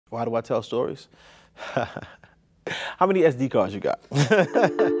Why do I tell stories? How many SD cards you got?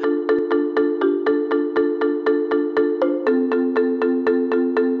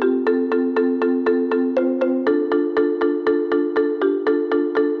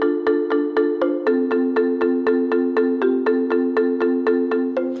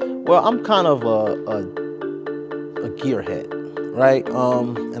 Well, I'm kind of a gearhead, right?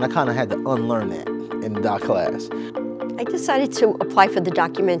 And I kind of had to unlearn that in the doc class. I decided to apply for the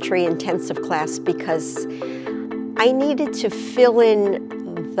documentary intensive class because I needed to fill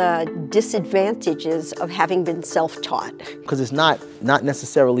in the disadvantages of having been self-taught. Because it's not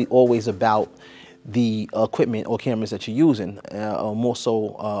necessarily always about the equipment or cameras that you're using, more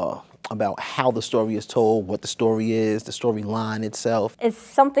so about how the story is told, what the story is, the storyline itself. It's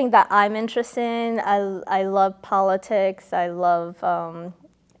something that I'm interested in. I love politics, I love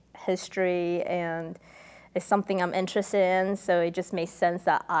history, and it's something I'm interested in, so it just makes sense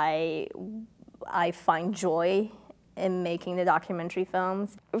that I find joy in making the documentary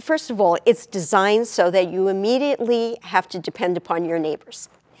films. First of all, it's designed so that you immediately have to depend upon your neighbors.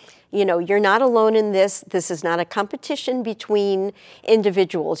 You know, you're not alone in this. This is not a competition between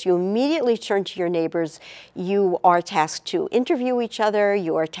individuals. You immediately turn to your neighbors. You are tasked to interview each other.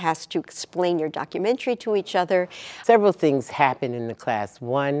 You are tasked to explain your documentary to each other. Several things happened in the class.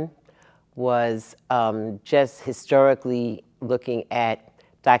 One was just historically looking at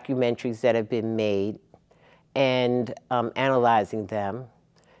documentaries that have been made and analyzing them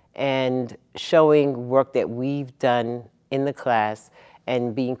and showing work that we've done in the class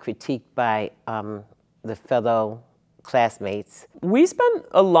and being critiqued by the fellow classmates. We spent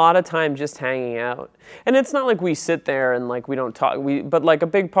a lot of time just hanging out. And it's not like we sit there and like we don't talk, but like a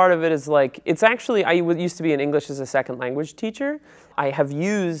big part of it is like, it's actually, I used to be an English as a second language teacher. I have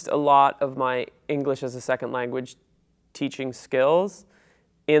used a lot of my English as a second language teaching skills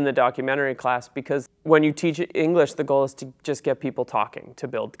in the documentary class, because when you teach English, the goal is to just get people talking, to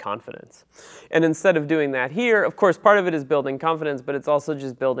build confidence. And instead of doing that here, of course, part of it is building confidence, but it's also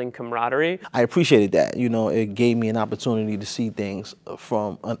just building camaraderie. I appreciated that. You know, it gave me an opportunity to see things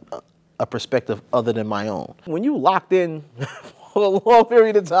from a perspective other than my own. When you locked in for a long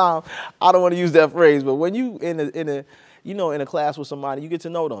period of time, I don't want to use that phrase, but when you in a class with somebody, you get to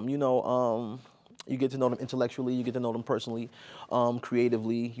know them. You get to know them intellectually, you get to know them personally,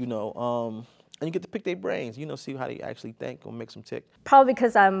 creatively, and you get to pick their brains, see how they actually think or makes them tick. Probably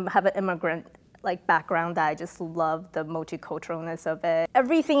because I have an immigrant background that I just love the multiculturalness of it.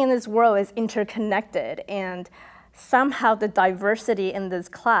 Everything in this world is interconnected, and somehow the diversity in this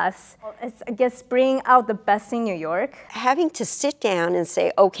class is, I guess, bringing out the best in New York. Having to sit down and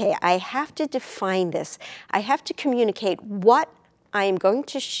say, okay, I have to define this. I have to communicate what I am going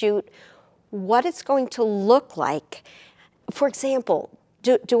to shoot, what it's going to look like. For example,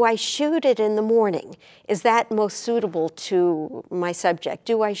 do I shoot it in the morning? Is that most suitable to my subject?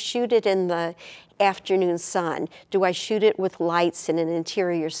 Do I shoot it in the afternoon sun? Do I shoot it with lights in an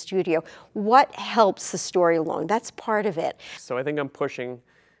interior studio? What helps the story along? That's part of it. So I think I'm pushing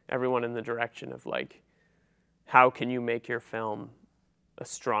everyone in the direction of how can you make your film a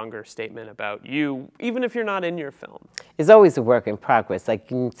stronger statement about you, even if you're not in your film? It's always a work in progress.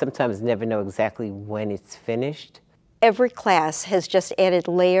 You sometimes never know exactly when it's finished. Every class has just added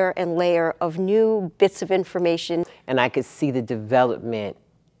layer and layer of new bits of information. And I could see the development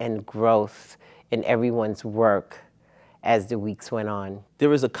and growth in everyone's work as the weeks went on.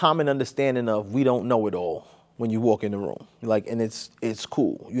 There is a common understanding of we don't know it all when you walk in the room. And it's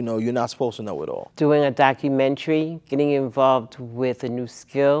cool. You're not supposed to know it all. Doing a documentary, getting involved with a new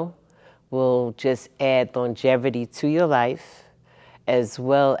skill will just add longevity to your life, as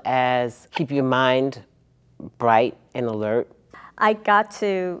well as keep your mind bright and alert. I got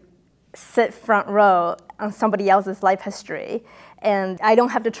to sit front row on somebody else's life history, and I don't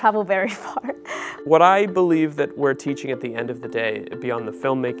have to travel very far. What I believe that we're teaching at the end of the day, beyond the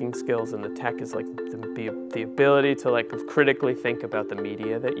filmmaking skills and the tech, is the ability to critically think about the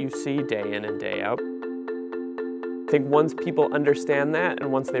media that you see day in and day out. I think once people understand that,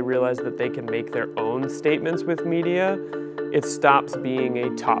 and once they realize that they can make their own statements with media, it stops being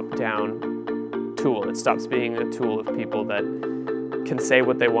a top-down tool. It stops being a tool of people that can say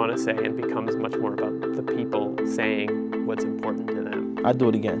what they want to say and becomes much more about the people saying what's important to them. I'd do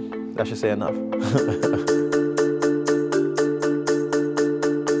it again. That should say enough.